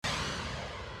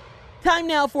Time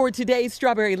now for today's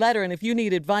Strawberry Letter. And if you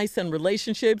need advice on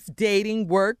relationships, dating,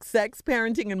 work, sex,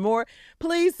 parenting, and more,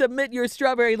 please submit your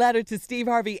Strawberry Letter to Steve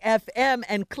Harvey FM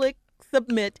and click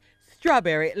Submit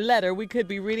Strawberry Letter. We could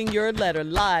be reading your letter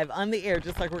live on the air,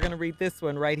 just like we're going to read this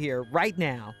one right here, right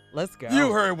now. Let's go.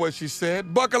 You heard what she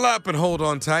said. Buckle up and hold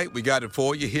on tight. We got it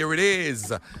for you. Here it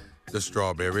is, the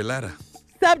Strawberry Letter.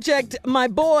 Subject, my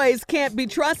boys can't be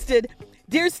trusted.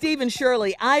 Dear Steve and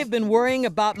Shirley, I have been worrying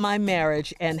about my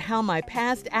marriage and how my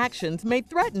past actions may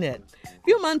threaten it. A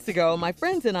few months ago, my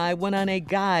friends and I went on a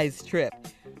guys' trip.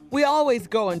 We always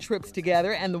go on trips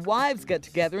together, and the wives get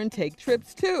together and take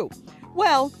trips too.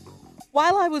 Well,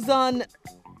 while I was on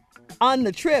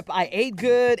the trip, I ate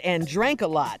good and drank a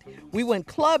lot. We went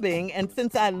clubbing, and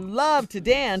since I love to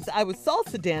dance, I was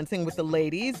salsa dancing with the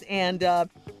ladies and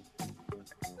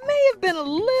may have been a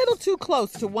little too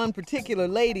close to one particular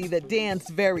lady that danced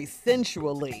very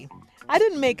sensually. I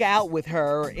didn't make out with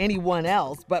her or anyone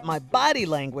else, but my body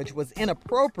language was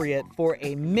inappropriate for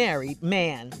a married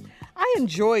man. I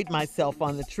enjoyed myself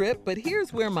on the trip, but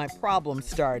here's where my problem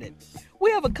started.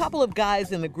 We have a couple of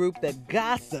guys in the group that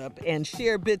gossip and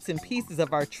share bits and pieces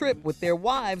of our trip with their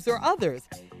wives or others.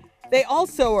 They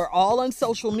also are all on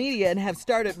social media and have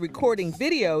started recording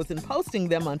videos and posting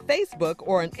them on Facebook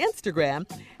or on Instagram,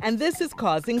 and this is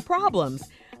causing problems.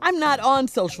 I'm not on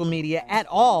social media at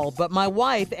all, but my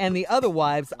wife and the other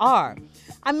wives are.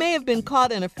 I may have been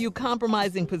caught in a few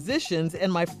compromising positions,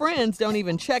 and my friends don't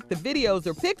even check the videos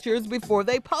or pictures before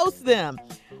they post them.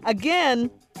 Again,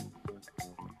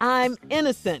 I'm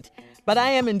innocent, but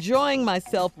I am enjoying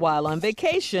myself while on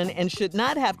vacation and should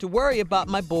not have to worry about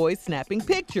my boys snapping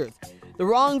pictures. The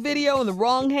wrong video in the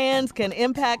wrong hands can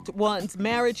impact one's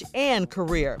marriage and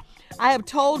career. I have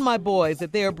told my boys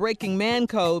that they are breaking man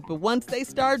code, but once they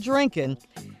start drinking,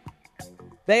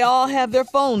 they all have their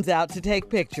phones out to take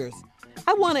pictures.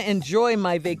 I want to enjoy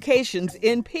my vacations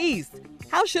in peace.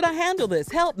 How should I handle this?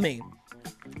 Help me.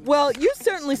 Well, you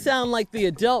certainly sound like the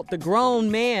adult, the grown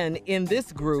man in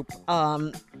this group,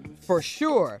 for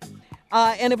sure.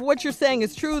 And if what you're saying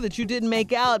is true, that you didn't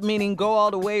make out, meaning go all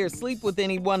the way or sleep with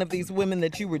any one of these women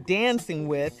that you were dancing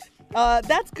with,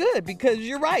 that's good, because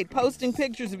you're right. Posting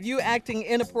pictures of you acting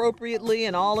inappropriately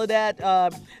and all of that,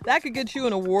 that could get you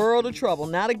in a world of trouble.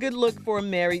 Not a good look for a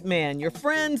married man. Your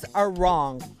friends are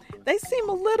wrong. They seem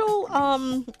a little,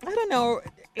 I don't know,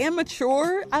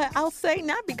 immature, I'll say,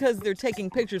 not because they're taking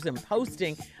pictures and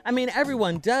posting. I mean,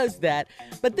 everyone does that,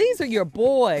 but these are your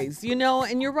boys, you know,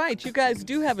 and you're right. You guys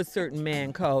do have a certain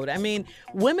man code. I mean,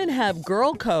 women have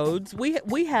girl codes.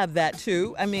 We have that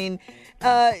too. I mean,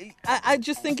 I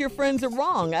just think your friends are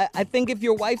wrong. I think if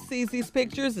your wife sees these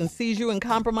pictures and sees you in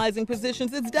compromising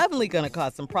positions, it's definitely going to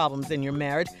cause some problems in your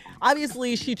marriage.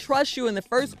 Obviously, she trusts you in the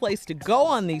first place to go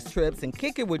on these trips and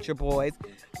kick it with your boys,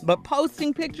 but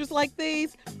posting pictures like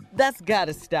these, that's got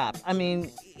to stop. I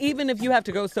mean, even if you have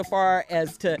to go so far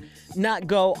as to not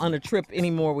go on a trip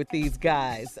anymore with these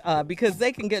guys, because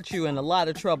they can get you in a lot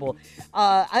of trouble.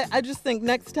 I just think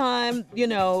next time, you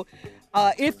know,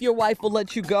 if your wife will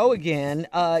let you go again,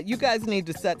 you guys need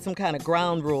to set some kind of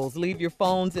ground rules. Leave your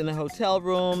phones in the hotel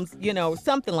rooms, you know,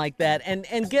 something like that,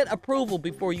 and get approval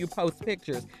before you post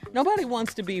pictures. Nobody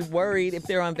wants to be worried if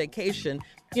they're on vacation,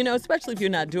 you know, especially if you're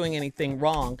not doing anything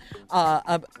wrong,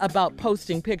 about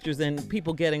posting pictures and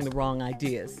people getting the wrong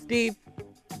ideas. Steve?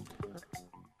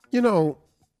 You know,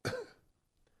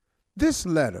 this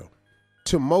letter,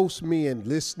 to most men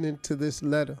listening to this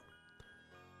letter,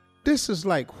 this is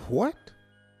like, what?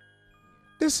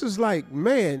 This is like,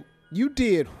 man, you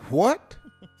did what?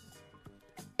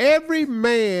 Every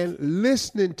man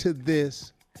listening to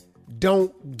this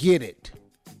don't get it.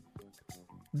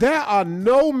 There are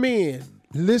no men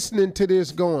listening to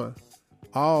this going,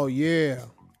 oh, yeah,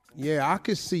 I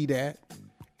can see that.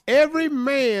 Every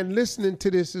man listening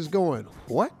to this is going,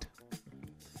 what?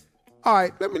 All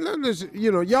right, let me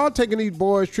you know, y'all taking these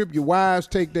boys' trip, your wives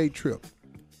take their trip.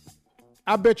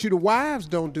 I bet you the wives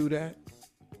don't do that.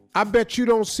 I bet you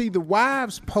don't see the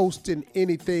wives posting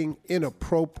anything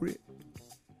inappropriate.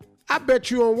 I bet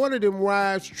you on one of them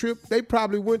wives' trip, they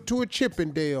probably went to a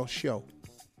Chippendale show.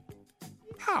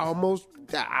 I'm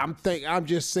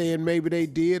just saying maybe they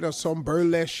did, or some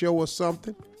burlesque show or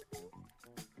something.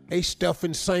 They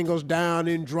stuffing singles down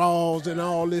in drawers and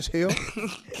all this hell.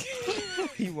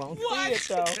 You won't see it,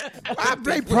 though.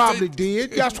 They probably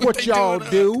did. That's what y'all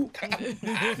do.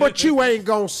 But you ain't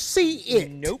gonna see it.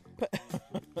 Nope.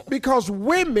 Because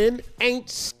women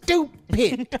ain't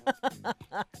stupid.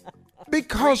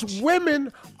 Because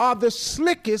women are the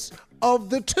slickest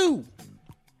of the two.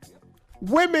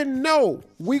 Women know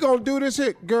we gonna do this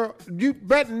here. Girl, you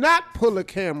better not pull a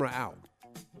camera out.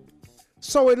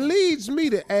 So it leads me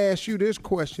to ask you this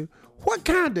question. What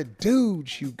kind of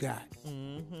dudes you got?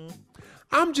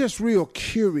 I'm just real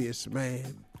curious,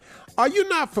 man. Are you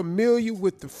not familiar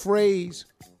with the phrase,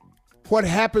 what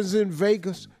happens in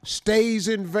Vegas stays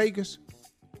in Vegas?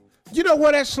 You know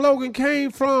where that slogan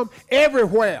came from?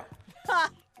 Everywhere.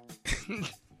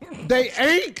 They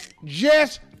ain't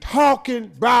just talking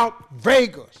about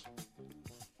Vegas.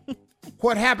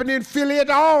 What happened in Philly at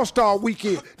the All-Star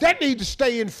Weekend? That need to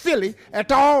stay in Philly at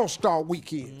the All-Star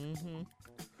Weekend.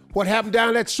 What happened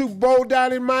down at Super Bowl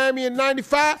down in Miami in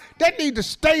 95? That need to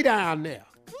stay down there.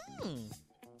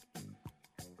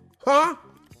 Huh?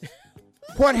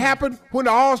 What happened when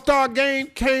the All-Star game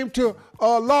came to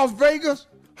Las Vegas?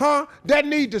 Huh? That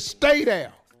need to stay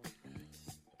there.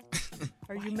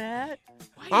 Are you mad?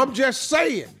 I'm just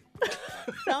saying.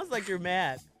 Sounds like you're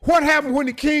mad. What happened when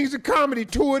the Kings of Comedy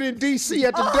toured in D.C.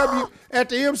 at the at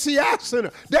the MCI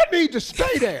Center? That need to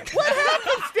stay there. What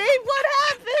happened, Steve? What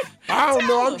happened? I don't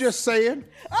know. I'm just saying.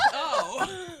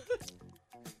 Oh.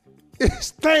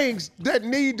 It's things that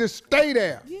need to stay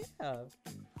there. Yeah.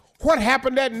 What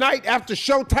happened that night after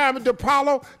Showtime at the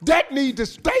Apollo? That need to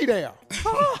stay there.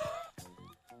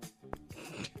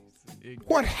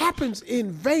 What happens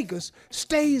in Vegas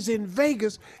stays in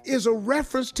Vegas is a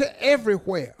reference to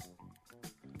everywhere.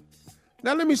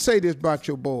 Now, let me say this about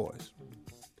your boys.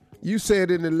 You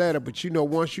said in the letter, but you know,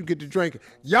 once you get to drinking,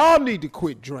 y'all need to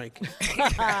quit drinking.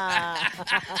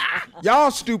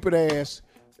 Y'all stupid ass.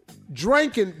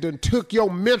 Drinking done took your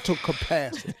mental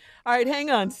capacity. All right, hang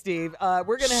on, Steve.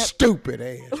 We're gonna have Stupid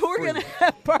ass. We're gonna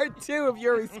have part 2 of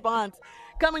your response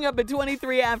coming up at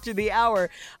 23 after the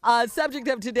hour. Subject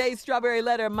of today's Strawberry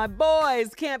Letter: my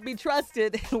boys can't be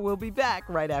trusted. We'll be back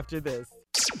right after this.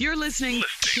 You're listening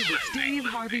to the Steve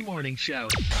Harvey Morning Show.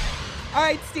 All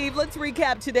right, Steve, let's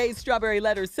recap today's Strawberry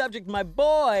Letter. Subject: my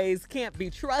boys can't be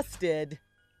trusted.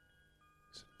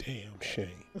 It's a damn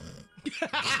shame.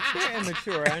 They're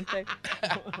immature, aren't they?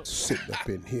 Sitting up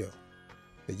in here.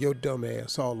 And your dumb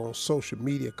ass all on social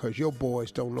media because your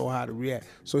boys don't know how to react.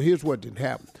 So here's what didn't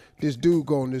happen. This dude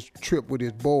go on this trip with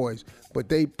his boys, but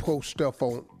they post stuff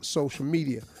on social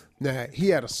media. Now, he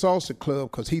had a salsa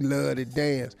club because he loved to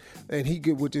dance. And he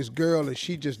get with this girl and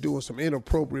she just doing some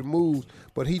inappropriate moves,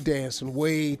 but he dancing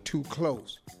way too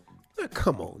close. Now,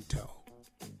 come on, dog.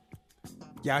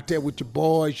 You out there with your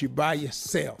boys, you by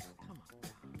yourself.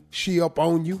 She up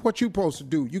on you. What you supposed to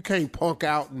do? You can't punk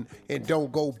out and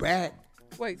don't go back.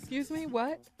 Wait, excuse me,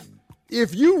 what?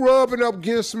 If you rubbing up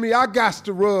against me, I got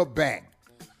to rub back.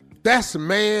 That's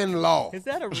man law. Is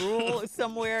that a rule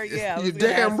somewhere? Yeah. You're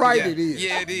damn right it is.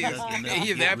 Yeah, it is.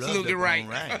 He's absolutely right.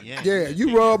 Yeah,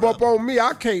 you rub up on me,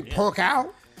 I can't punk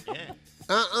out.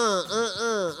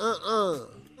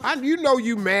 You know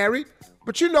you married,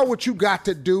 but you know what you got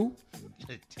to do.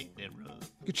 Take that rub.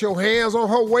 Get your hands on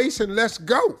her waist and let's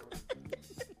go.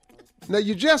 Now,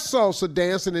 you just salsa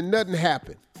dancing and nothing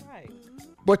happened. Right.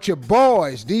 But your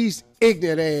boys, these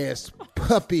ignorant ass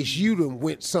puppies you done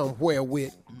went somewhere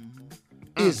with,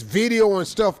 is videoing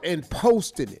stuff and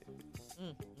posting it.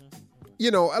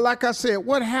 You know, like I said,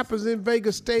 what happens in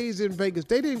Vegas stays in Vegas.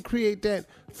 They didn't create that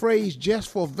phrase just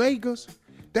for Vegas.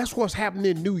 That's what's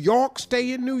happening in New York.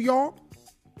 Stay in New York.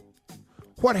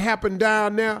 What happened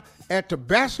down there at the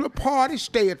bachelor party,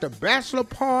 stay at the bachelor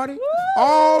party. Woo!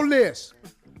 All this.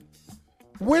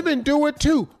 Women do it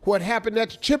too. What happened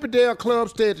at the Chippendale Club,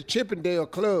 stay at the Chippendale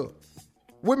Club.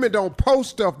 Women don't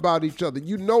post stuff about each other.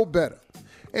 You know better.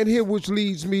 And here which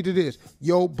leads me to this.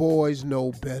 Your boys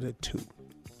know better too.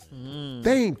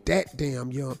 They ain't that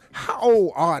damn young. How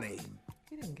old are they?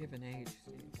 He didn't give an age,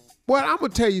 Steve. Well, I'm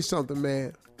going to tell you something,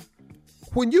 man.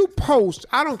 When you post,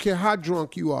 I don't care how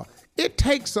drunk you are, it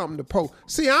takes something to post.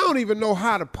 See, I don't even know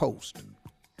how to post.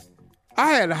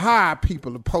 I had to hire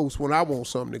people to post when I want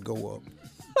something to go up.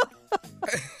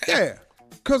 Yeah,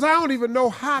 because I don't even know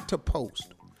how to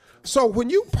post. So when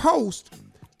you post,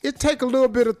 it take a little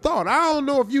bit of thought. I don't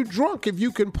know if you drunk, if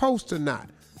you can post or not.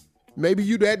 Maybe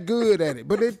you that good at it,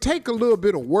 but it take a little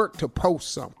bit of work to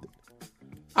post something.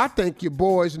 I think your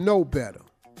boys know better.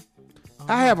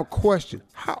 I have a question.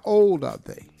 How old are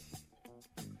they?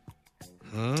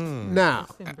 Now,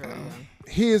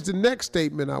 here's the next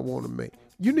statement I want to make.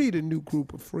 You need a new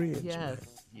group of friends. Yes. Man.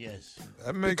 Yes.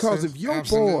 That makes Because sense. if your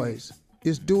Absolutely. boys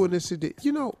is doing this,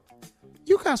 you know,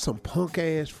 you got some punk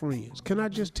ass friends. Can I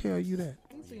just tell you that?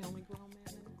 He's the only grown man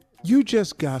in it. You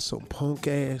just got some punk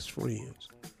ass friends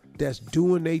that's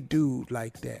doing they dude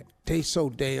like that. They so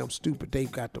damn stupid they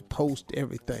got to post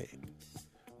everything.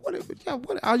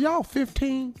 What are y'all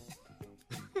 15?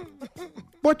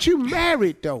 But you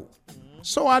married though.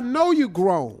 So I know you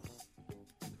grown.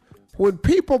 When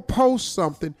people post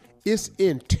something, it's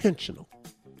intentional.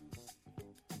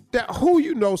 That who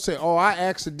you know say, oh, I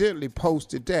accidentally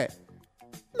posted that.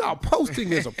 No,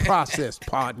 posting is a process,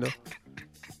 partner.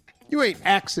 You ain't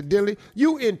accidentally.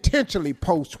 You intentionally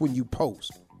post when you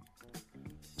post.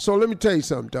 So let me tell you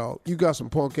something, dog. You got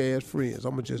some punk ass friends.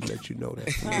 I'm gonna just let you know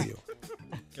that for real.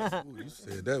 Ooh, you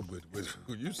said that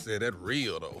you said that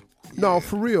real though. No,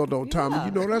 for real though, Tommy. Yeah,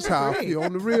 You know that's how I great. feel.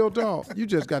 On the real, dog. You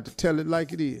just got to tell it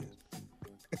like it is.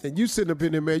 And you sitting up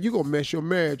in there, man, you gonna mess your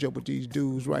marriage up with these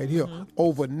dudes right here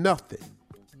over nothing.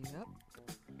 Yep.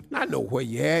 I know where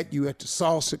you at. You at the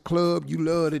salsa club. You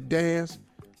love to dance.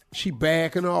 She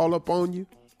backing all up on you.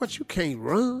 What, you can't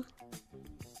run?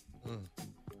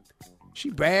 She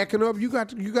backing up. You got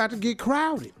to get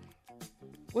crowded.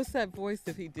 What's that voice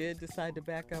if he did decide to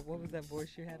back up? What was that voice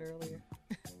you had earlier?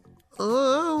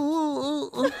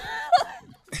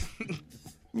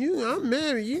 I'm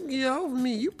married. You can get off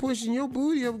me. You pushing your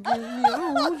booty up against me. I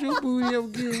don't want your booty up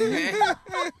against me.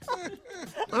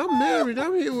 I'm married.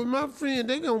 I'm here with my friend.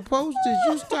 They gonna post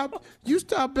this. You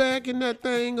stop backing that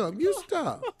thing up. You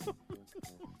stop.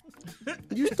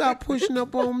 You stop pushing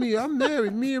up on me. I'm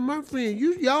married. Me and my friend.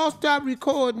 Y'all stop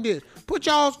recording this. Put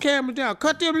y'all's camera down.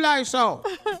 Cut them lights off.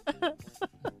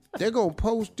 They gonna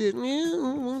post it. Man, I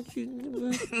don't want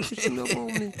you pushing up on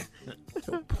me.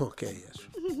 Your punk ass.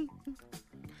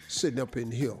 Sitting up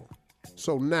in here.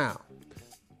 So now,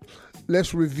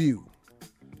 let's review.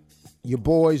 Your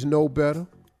boys know better.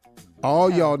 All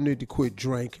y'all need to quit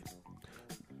drinking.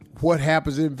 What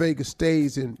happens in Vegas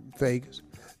stays in Vegas.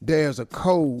 There's a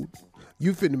code.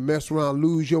 You finna mess around,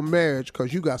 lose your marriage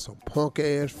because you got some punk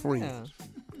ass friends.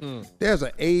 There's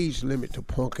an age limit to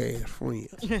punk ass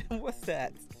friends. What's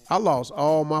that? I lost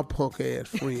all my punk ass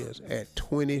friends at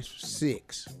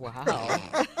 26. Wow.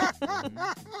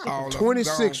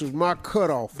 26 was my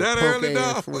cutoff for That punk early,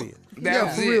 ass dog? friends. That Yeah,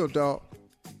 was for it. real, dog.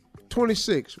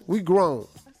 26. We grown.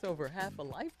 That's over half a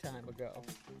lifetime ago.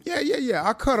 Yeah.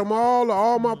 I cut them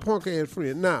all my punk ass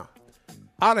friends. Now,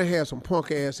 I done had some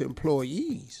punk ass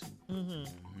employees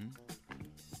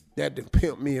that done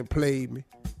pimped me and played me,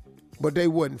 but they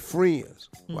wasn't friends.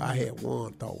 Well, I had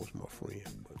one thought was my friend,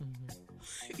 but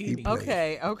he played.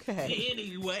 Okay.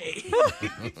 Anyway.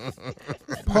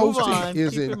 on. Posting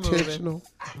is Keep it moving. intentional,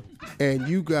 and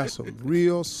you got some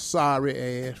real sorry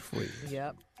ass friends.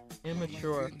 Yep.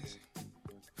 Immature.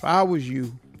 If I was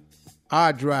you,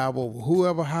 I'd drive over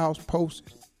whoever house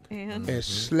posted and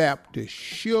slap the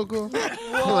sugar,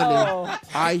 honey,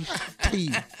 iced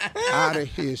tea out of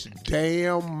his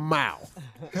damn mouth.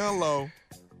 Hello.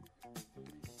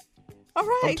 All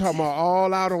right. I'm talking about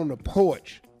all out on the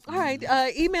porch. All right.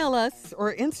 Email us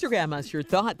or Instagram us your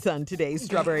thoughts on today's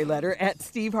Strawberry Letter at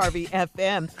Steve Harvey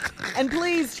FM. And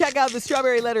please check out the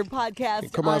Strawberry Letter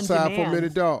podcast Come on outside demand. for a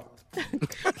minute, dog.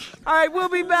 All right. We'll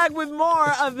be back with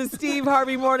more of the Steve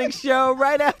Harvey Morning Show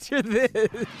right after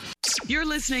this. You're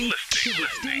listening to the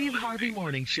Steve Harvey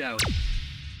Morning Show.